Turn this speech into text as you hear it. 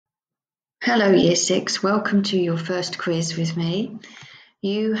Hello Year 6, welcome to your first quiz with me.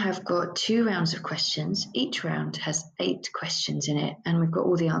 You have got 2 rounds of questions. Each round has 8 questions in it and we've got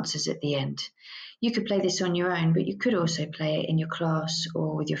all the answers at the end. You could play this on your own, but you could also play it in your class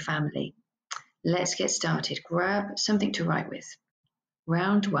or with your family. Let's get started. Grab something to write with.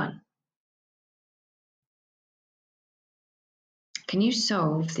 Round 1. Can you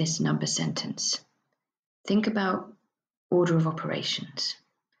solve this number sentence? Think about order of operations.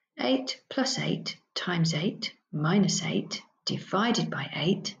 8 plus 8 times 8 minus 8 divided by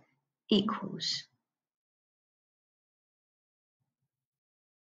 8 equals.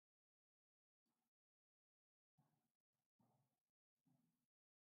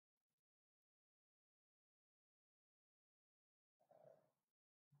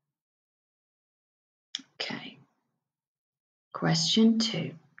 Okay. Question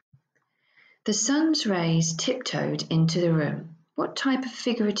 2. The sun's rays tiptoed into the room. What type of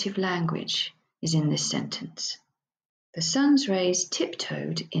figurative language is in this sentence? The sun's rays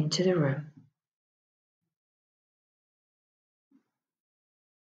tiptoed into the room.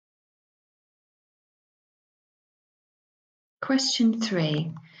 Question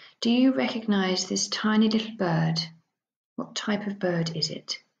 3. Do you recognize this tiny little bird? What type of bird is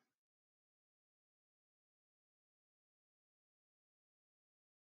it?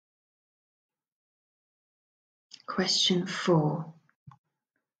 Question 4.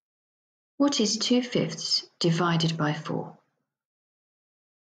 What is 2/5 divided by 4?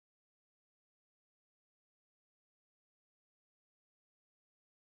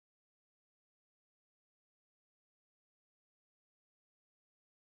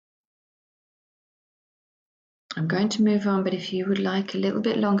 I'm going to move on, but if you would like a little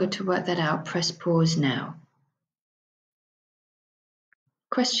bit longer to work that out, press pause now.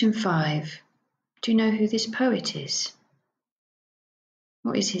 Question 5. Do you know who this poet is?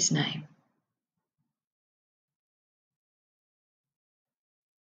 What is his name?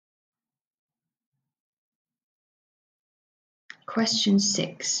 Question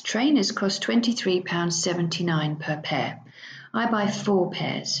 6. Trainers cost £23.79 per pair. I buy 4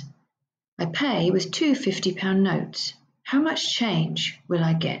 pairs. I pay with 2 £50 notes. How much change will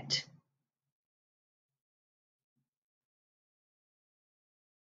I get?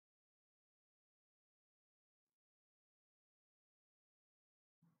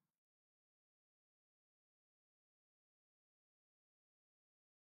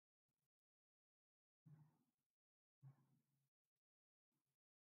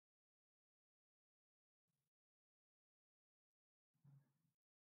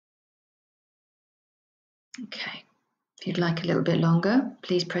 Okay, if you'd like a little bit longer,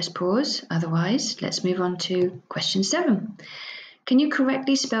 please press pause. Otherwise, let's move on to question 7. Can you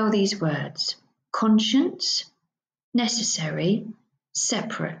correctly spell these words? Conscience, necessary,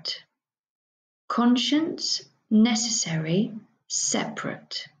 separate. Conscience, necessary,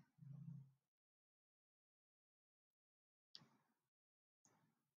 separate.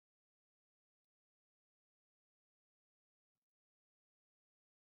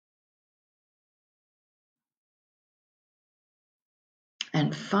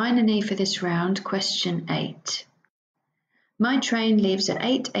 And finally for this round, question 8. My train leaves at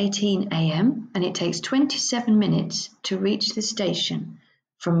 8:18 a.m. and it takes 27 minutes to reach the station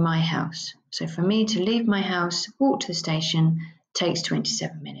from my house. So for me to leave my house, walk to the station, takes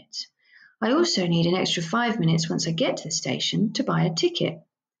 27 minutes. I also need an extra 5 minutes once I get to the station to buy a ticket.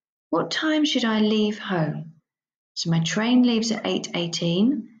 What time should I leave home? So my train leaves at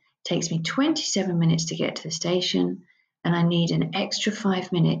 8:18, takes me 27 minutes to get to the station, and I need an extra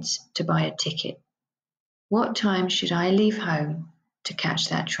 5 minutes to buy a ticket. What time should I leave home to catch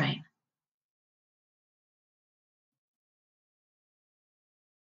that train?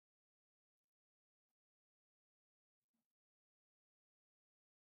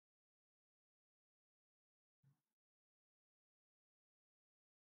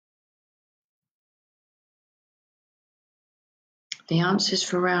 The answers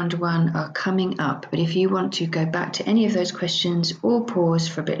for round 1 are coming up, but if you want to go back to any of those questions or pause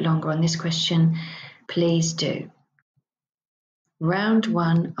for a bit longer on this question, please do. Round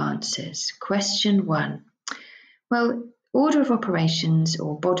 1 answers. Question 1. Well, order of operations,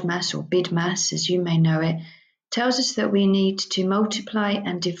 or BODMAS or BIDMAS as you may know it, tells us that we need to multiply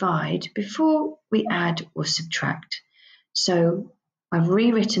and divide before we add or subtract. So I've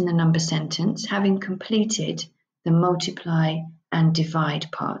rewritten the number sentence having completed the multiply and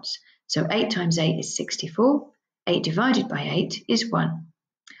divide parts. So 8 times 8 is 64, 8 divided by 8 is 1.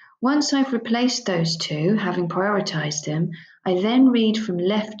 Once I've replaced those two, having prioritised them, I then read from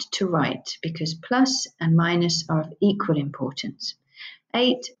left to right because plus and minus are of equal importance.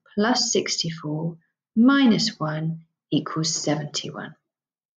 8 plus 64 minus 1 equals 71.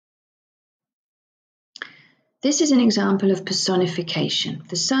 This is an example of personification.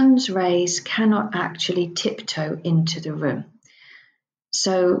 The sun's rays cannot actually tiptoe into the room.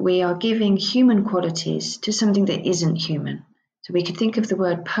 So we are giving human qualities to something that isn't human. So we could think of the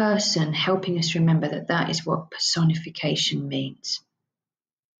word person helping us remember that that is what personification means.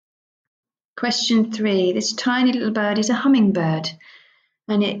 Question 3. This tiny little bird is a hummingbird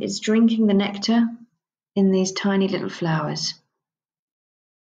and it is drinking the nectar in these tiny little flowers.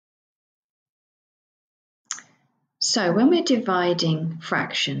 So when we're dividing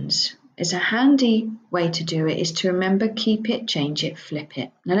fractions, a handy way to do it is to remember keep it, change it, flip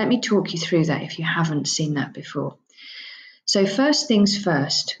it. Now let me talk you through that if you haven't seen that before. So first things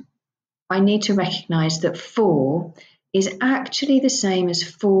first, I need to recognise that 4 is actually the same as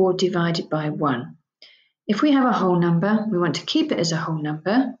 4 divided by 1. If we have a whole number, we want to keep it as a whole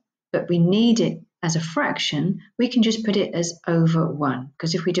number, but we need it as a fraction, we can just put it as over 1,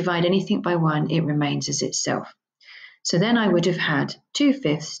 because if we divide anything by 1, it remains as itself. So then I would have had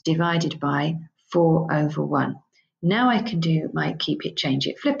 2/5 divided by 4 over 1. Now I can do my keep it, change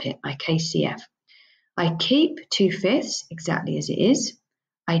it, flip it, my KCF. I keep 2/5 exactly as it is.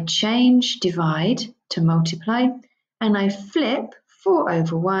 I change divide to multiply, and I flip 4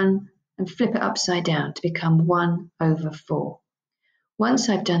 over 1 and flip it upside down to become 1 over 4. Once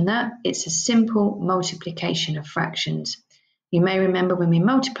I've done that, it's a simple multiplication of fractions. You may remember when we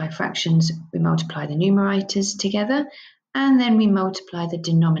multiply fractions, we multiply the numerators together and then we multiply the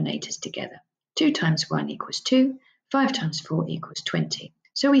denominators together. 2 times 1 equals 2, 5 times 4 equals 20.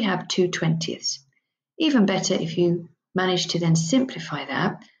 So we have 2/20. Even better if you manage to then simplify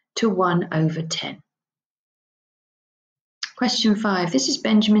that to 1 over 10. Question 5. This is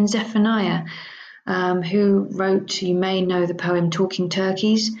Benjamin Zephaniah, who wrote, you may know the poem Talking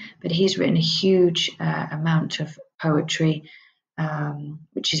Turkeys, but he's written a huge amount of poetry,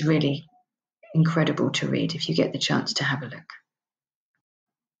 which is really incredible to read if you get the chance to have a look.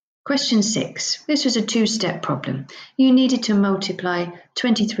 Question 6. This was a 2-step problem. You needed to multiply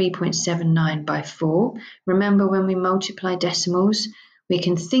 23.79 by 4. Remember, when we multiply decimals, we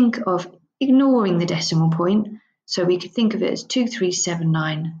can think of ignoring the decimal point. So we could think of it as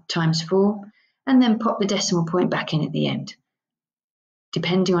 2379 times 4 and then pop the decimal point back in at the end,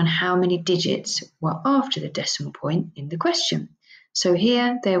 depending on how many digits were after the decimal point in the question. So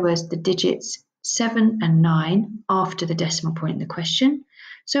here there was the digits 7 and 9 after the decimal point in the question.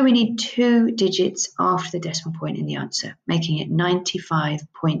 So we need 2 digits after the decimal point in the answer, making it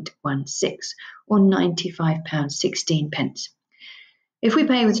 95.16 or £95.16. If we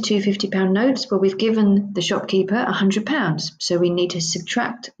pay with 2 £50 notes, well, we've given the shopkeeper £100, so we need to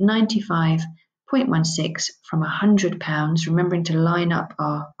subtract 95.16 from £100, remembering to line up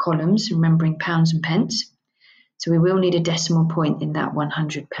our columns, remembering pounds and pence. So we will need a decimal point in that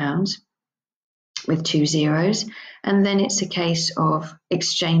 £100 with 2 zeros, and then it's a case of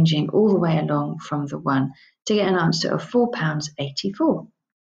exchanging all the way along from the 1 to get an answer of £4.84.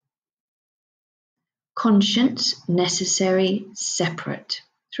 Conscience, necessary, separate.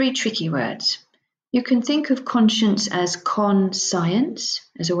 3 tricky words. You can think of conscience as conscience,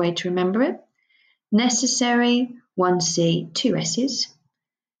 as a way to remember it. Necessary, 1 C, 2 S's.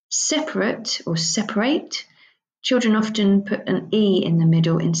 Separate or separate. Children often put an E in the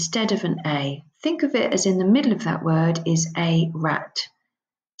middle instead of an A. Think of it as in the middle of that word is a rat.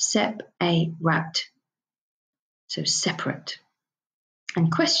 A rat. So separate.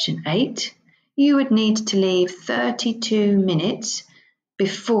 And question 8. You would need to leave 32 minutes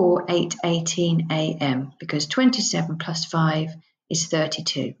before 8:18 a.m. because 27 plus 5 is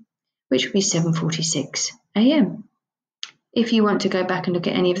 32, which would be 7:46 a.m. If you want to go back and look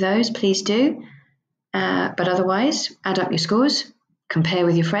at any of those, please do. But otherwise, add up your scores, compare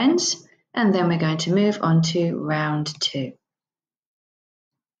with your friends, and then we're going to move on to round 2.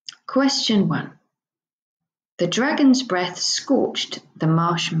 Question 1. The dragon's breath scorched the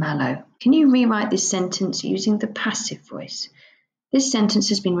marshmallow. Can you rewrite this sentence using the passive voice? This sentence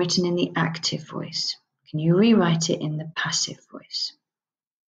has been written in the active voice. Can you rewrite it in the passive voice?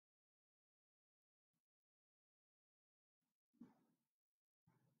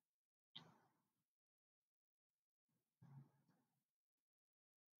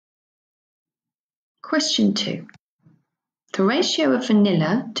 Question 2. The ratio of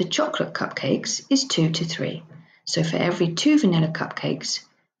vanilla to chocolate cupcakes is 2:3. So for every 2 vanilla cupcakes,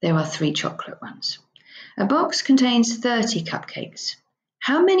 there are 3 chocolate ones. A box contains 30 cupcakes.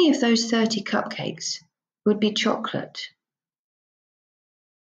 How many of those 30 cupcakes would be chocolate?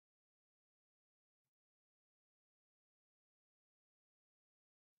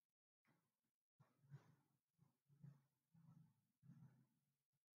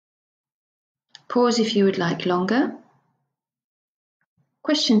 Pause if you would like longer.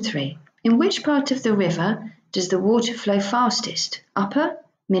 Question 3. In which part of the river does the water flow fastest? Upper,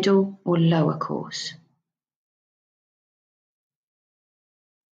 middle or lower course?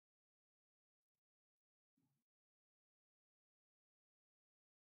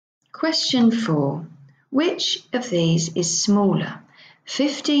 Question 4. Which of these is smaller,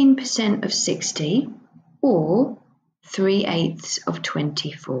 15% of 60 or 3/8 of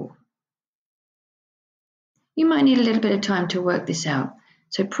 24? You might need a little bit of time to work this out,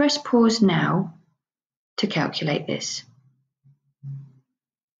 so press pause now to calculate this.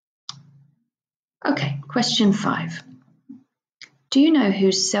 Okay, question 5. Do you know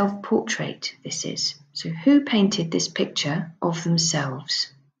whose self-portrait this is? So who painted this picture of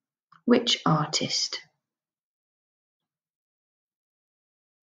themselves? Which artist?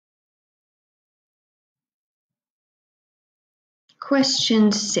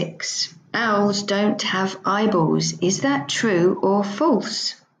 Question 6. Owls don't have eyeballs. Is that true or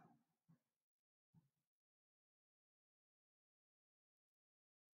false?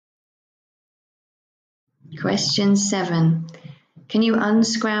 Question 7. Can you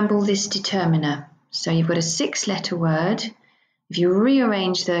unscramble this determiner? So you've got a 6-letter word. If you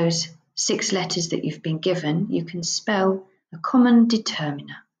rearrange those 6 letters that you've been given, you can spell a common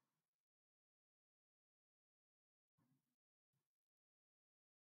determiner.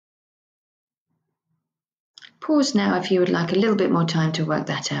 Pause now if you would like a little bit more time to work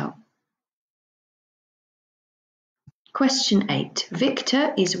that out. Question 8.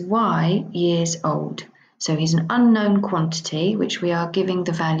 Victor is Y years old. So he's an unknown quantity, which we are giving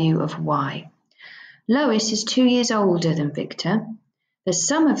the value of Y. Lois is 2 years older than Victor. The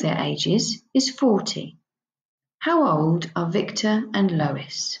sum of their ages is 40. How old are Victor and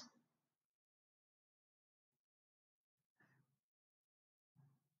Lois?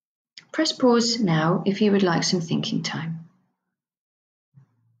 Press pause now if you would like some thinking time.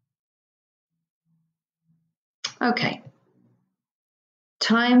 Okay,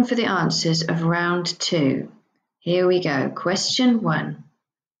 time for the answers of round 2. Here we go. Question 1.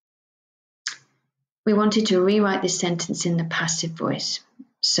 We wanted to rewrite this sentence in the passive voice.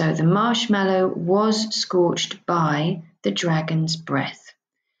 So the marshmallow was scorched by the dragon's breath.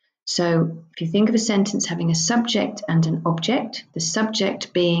 So if you think of a sentence having a subject and an object, the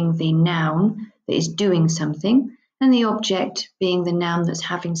subject being the noun that is doing something, and the object being the noun that's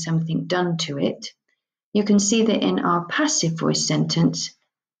having something done to it, you can see that in our passive voice sentence,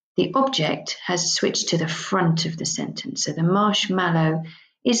 the object has switched to the front of the sentence. So the marshmallow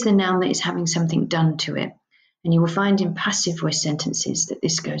is the noun that is having something done to it. And you will find in passive voice sentences that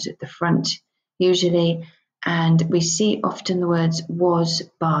this goes at the front usually, and we see often the words was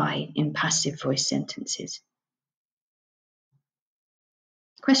by in passive voice sentences.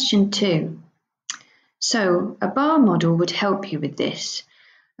 Question 2. So a bar model would help you with this.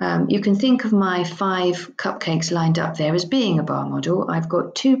 You can think of my 5 cupcakes lined up there as being a bar model. I've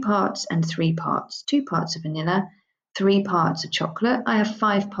got 2 parts and 3 parts. 2 parts of vanilla, 3 parts of chocolate. I have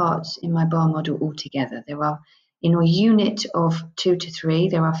 5 parts in my bar model altogether. There are, in a unit of 2 to 3,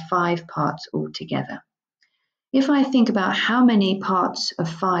 there are 5 parts altogether. If I think about how many parts of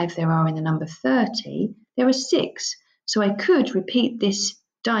 5 there are in the number 30, there are 6. So I could repeat this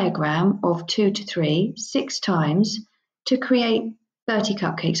diagram of 2 to 3 6 times to create 30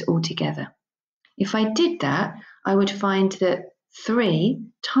 cupcakes altogether. If I did that, I would find that 3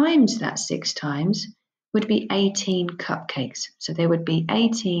 times that 6 times would be 18 cupcakes. So there would be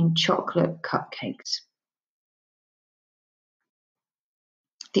 18 chocolate cupcakes.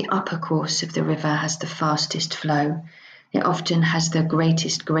 The upper course of the river has the fastest flow. It often has the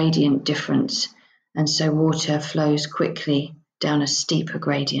greatest gradient difference, and so water flows quickly down a steeper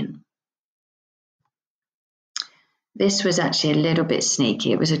gradient. This was actually a little bit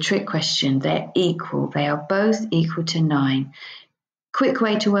sneaky. It was a trick question. They're equal. They are both equal to 9. Quick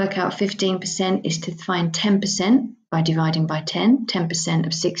way to work out 15% is to find 10% by dividing by 10. 10%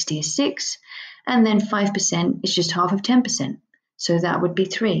 of 60 is 6, and then 5% is just half of 10%. So that would be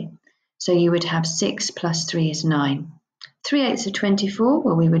 3. So you would have 6 plus 3 is 9. 3/8 of 24,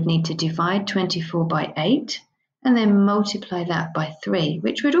 well, we would need to divide 24 by 8 and then multiply that by 3,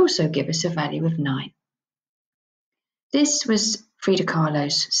 which would also give us a value of 9. This was Frida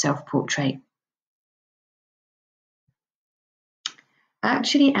Kahlo's self-portrait.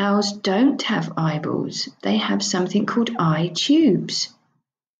 Actually, owls don't have eyeballs. They have something called eye tubes.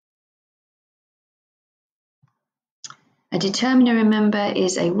 A determiner, remember,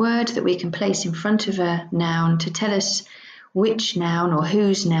 is a word that we can place in front of a noun to tell us which noun or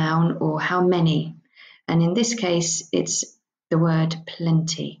whose noun or how many. And in this case, it's the word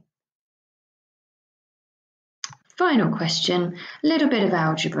plenty. Final question, a little bit of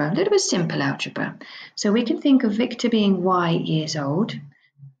algebra, a little bit simple algebra. So we can think of Victor being y years old.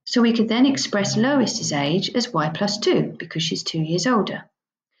 So we could then express Lois's age as y plus 2 because she's 2 years older.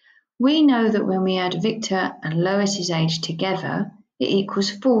 We know that when we add Victor and Lois's age together, it equals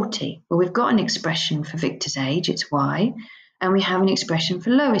 40. Well, we've got an expression for Victor's age, it's y, and we have an expression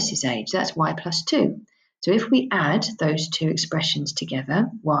for Lois's age, that's y plus 2. So if we add those two expressions together,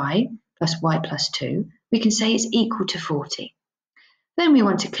 y plus 2, we can say it's equal to 40. Then we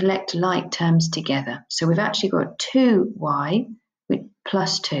want to collect like terms together. So we've actually got 2y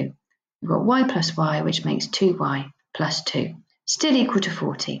plus 2. We've got y plus y, which makes 2y plus 2, still equal to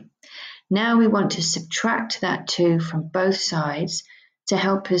 40. Now we want to subtract that 2 from both sides to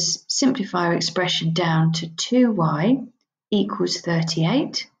help us simplify our expression down to 2y equals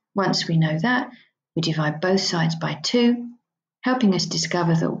 38. Once we know that, we divide both sides by 2, helping us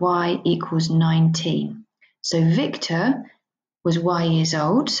discover that y equals 19. So Victor was y years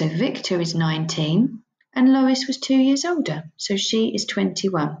old, so Victor is 19, and Lois was 2 years older, so she is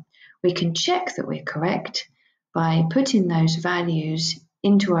 21. We can check that we're correct by putting those values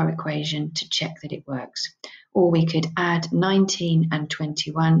into our equation to check that it works. Or we could add 19 and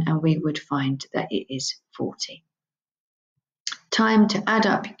 21 and we would find that it is 40. Time to add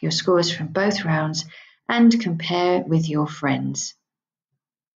up your scores from both rounds and compare with your friends.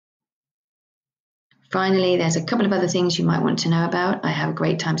 Finally, there's a couple of other things you might want to know about. I have a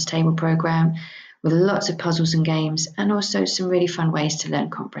great times table program with lots of puzzles and games and also some really fun ways to learn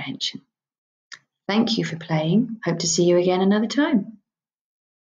comprehension. Thank you for playing. Hope to see you again another time.